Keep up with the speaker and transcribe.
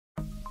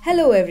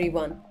Hello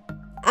everyone,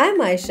 I'm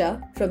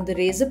Aisha from the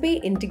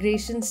Razorpay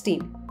Integrations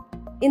team.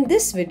 In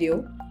this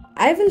video,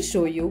 I will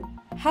show you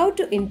how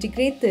to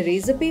integrate the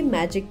Razorpay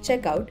Magic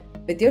Checkout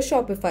with your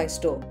Shopify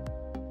store.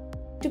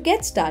 To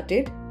get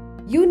started,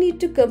 you need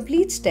to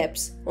complete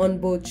steps on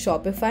both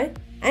Shopify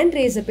and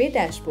Razorpay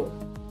Dashboard.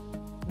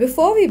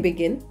 Before we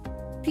begin,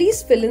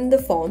 please fill in the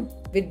form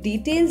with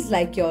details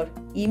like your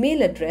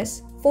email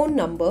address, phone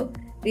number,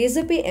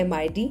 Razorpay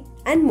MID,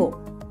 and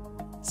more.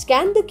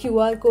 Scan the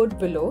QR code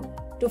below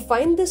to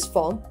find this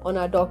form on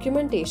our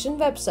documentation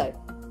website.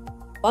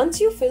 Once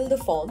you fill the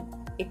form,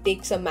 it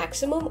takes a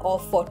maximum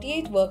of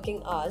 48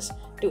 working hours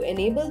to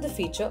enable the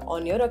feature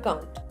on your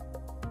account.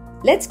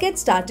 Let's get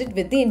started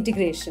with the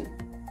integration.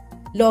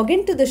 Log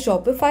into the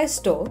Shopify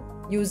store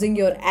using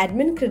your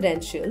admin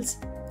credentials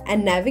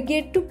and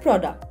navigate to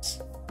Products.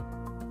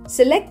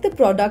 Select the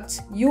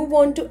products you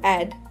want to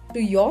add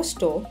to your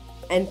store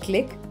and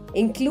click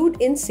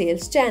Include in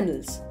Sales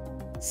Channels.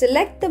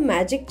 Select the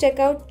Magic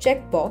Checkout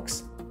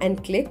checkbox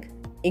and click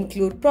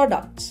Include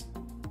Products.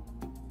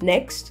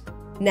 Next,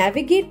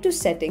 navigate to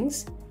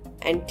Settings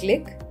and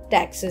click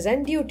Taxes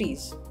and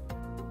Duties.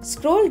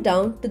 Scroll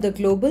down to the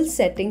Global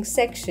Settings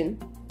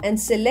section and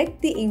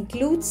select the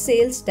Include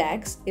Sales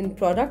Tax in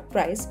Product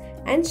Price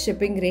and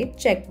Shipping Rate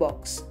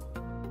checkbox.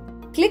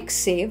 Click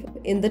Save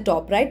in the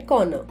top right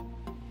corner.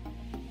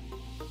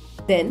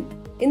 Then,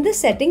 in the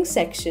Settings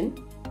section,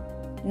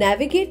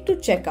 navigate to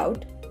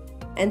Checkout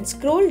and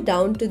scroll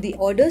down to the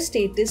Order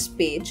Status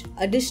page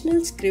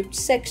Additional Scripts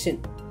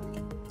section.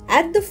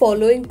 Add the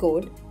following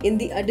code in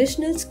the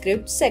Additional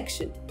Scripts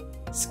section.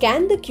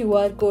 Scan the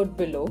QR code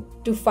below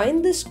to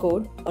find this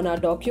code on our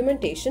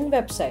documentation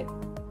website.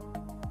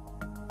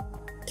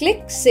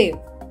 Click Save.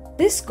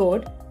 This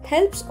code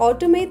helps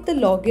automate the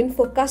login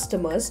for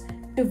customers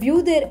to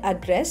view their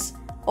address,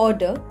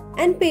 order,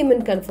 and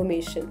payment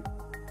confirmation.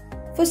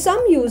 For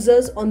some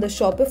users on the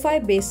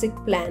Shopify Basic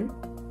plan,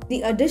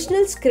 the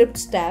Additional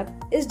Scripts tab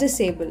is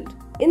disabled.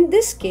 In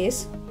this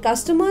case,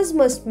 customers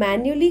must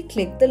manually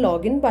click the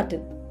login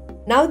button.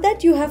 Now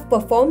that you have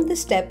performed the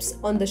steps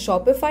on the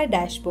Shopify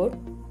dashboard,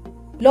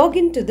 log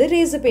into the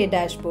Razorpay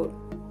dashboard.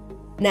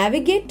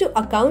 Navigate to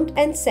Account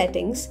and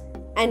Settings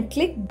and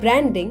click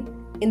Branding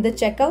in the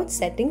Checkout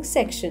Settings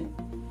section.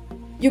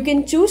 You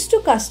can choose to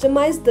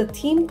customize the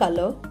theme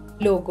color,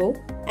 logo,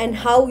 and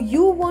how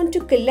you want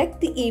to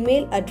collect the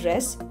email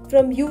address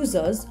from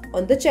users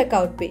on the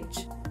checkout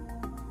page.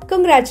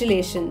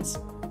 Congratulations!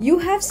 You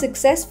have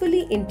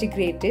successfully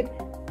integrated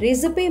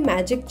Razorpay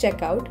Magic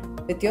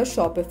Checkout with your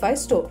Shopify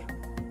store.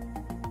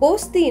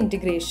 Post the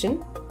integration,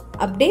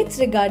 updates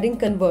regarding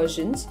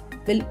conversions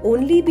will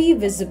only be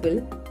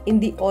visible in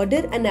the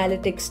Order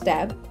Analytics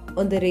tab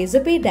on the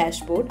Razorpay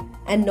dashboard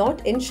and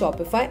not in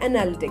Shopify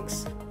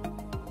Analytics.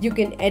 You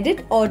can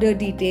edit order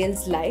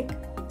details like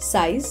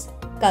size,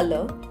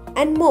 color,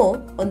 and more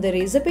on the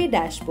Razorpay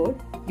dashboard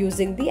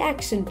using the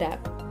Action tab.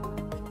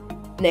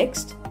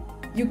 Next,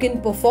 you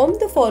can perform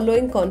the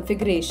following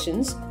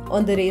configurations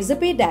on the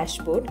Razorpay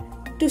dashboard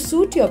to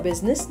suit your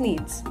business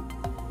needs.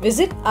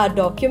 Visit our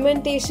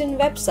documentation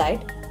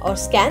website or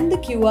scan the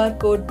QR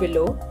code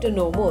below to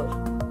know more.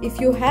 If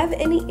you have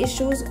any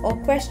issues or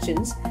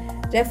questions,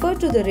 refer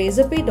to the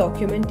Razorpay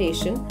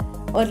documentation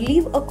or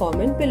leave a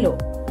comment below.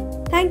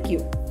 Thank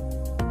you.